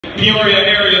Peoria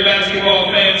area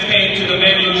basketball fans came to the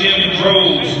Manual Gym in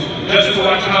droves just to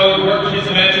watch Howard work his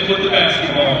magic with the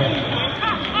basketball.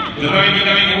 The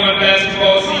 90-91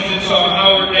 basketball season saw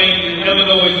Howard named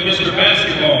Illinois' Mr.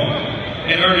 Basketball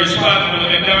and earned a spot on the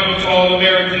McDonald's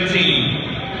All-American team.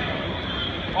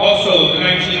 Also, the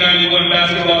 1991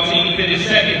 basketball team finished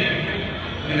second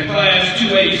in the Class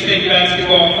 2A state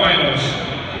basketball finals.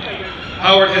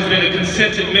 Howard has been a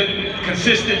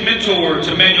consistent mentor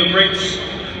to Manual greats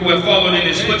who have followed in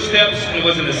his footsteps and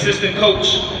was an assistant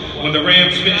coach when the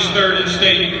Rams finished third in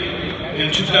state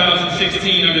in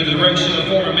 2016 under the direction of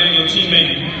former Manual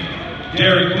teammate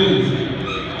Derek Booth.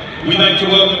 We'd like to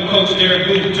welcome Coach Derek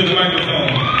Booth to the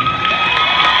microphone.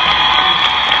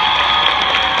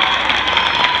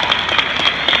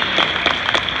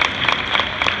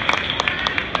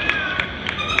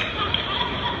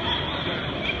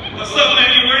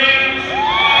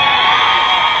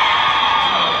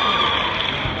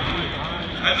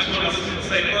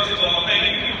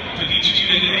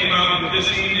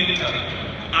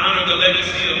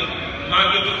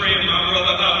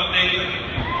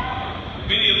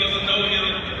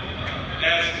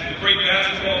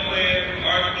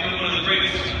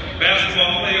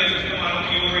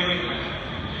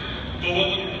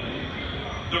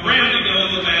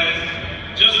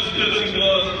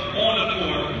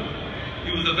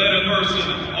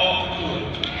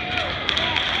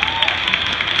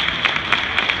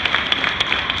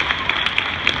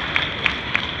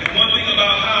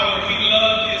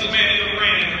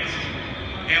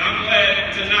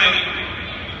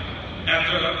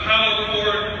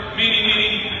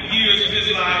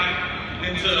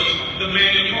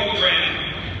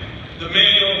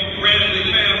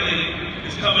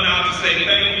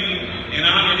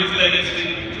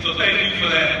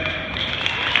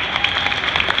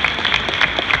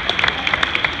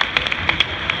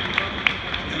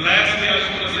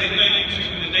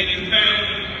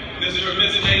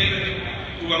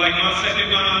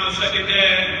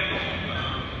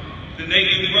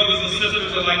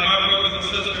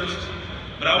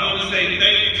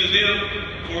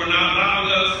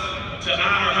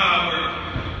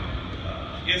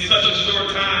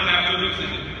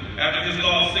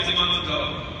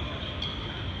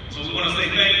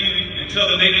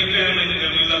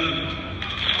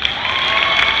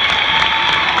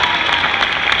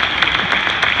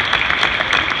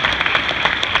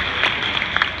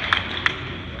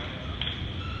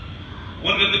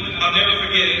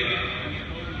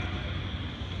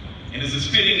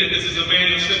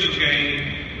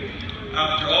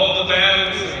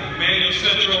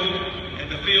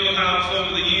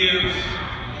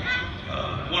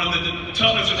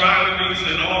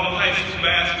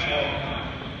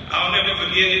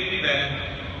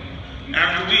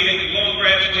 After we had long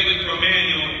graduated from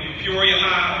Manual, Peoria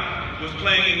High was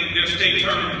playing in their state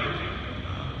tournament.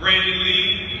 Brandon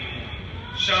Lee,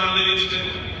 Shaun Livingston,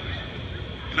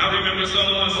 and I remember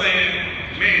someone saying,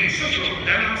 "Man, Central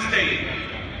downstate."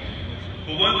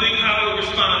 But one thing Howard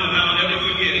responded, and I'll never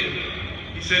forget it.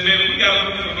 He said, "Man, we got to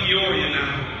move from Peoria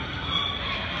now."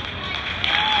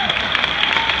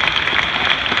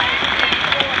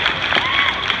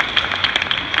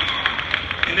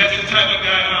 And that's the type of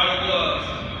guy Howard was.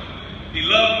 He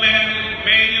loved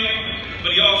Manual,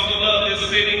 but he also loved this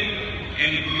city,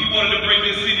 and he wanted to bring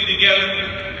this city together,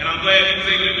 and I'm glad he was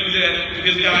able to do that with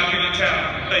his God-given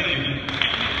talent. Thank you.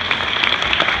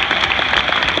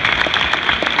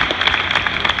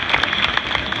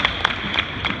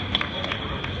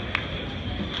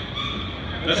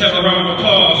 Let's have a round of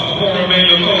applause for former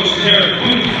Manual coach Derek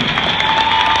Booth.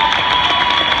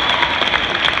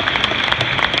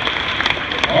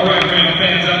 All right, Ram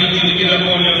fans, I need you to get up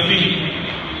on your feet.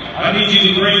 I need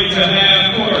you to bring to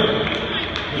half court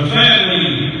the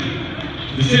family,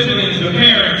 the siblings, the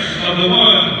parents of the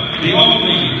one, the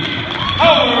only,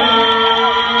 Howard.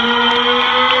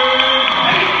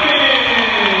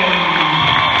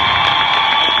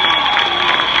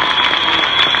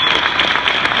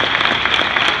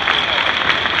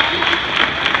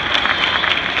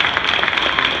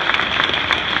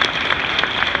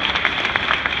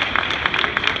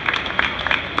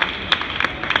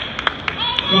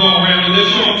 Come on, Randy, let's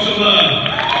show him some love.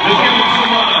 Let's give him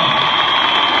some love.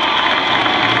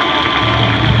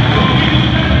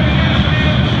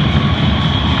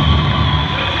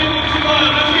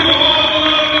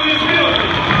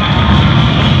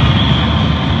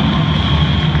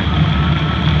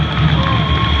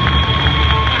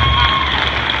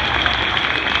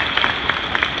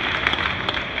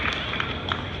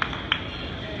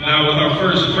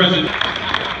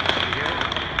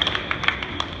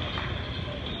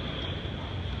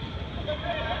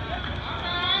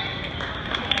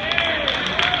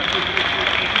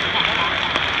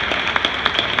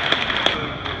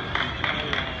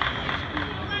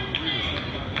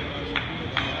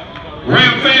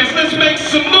 Let's make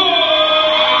some noise.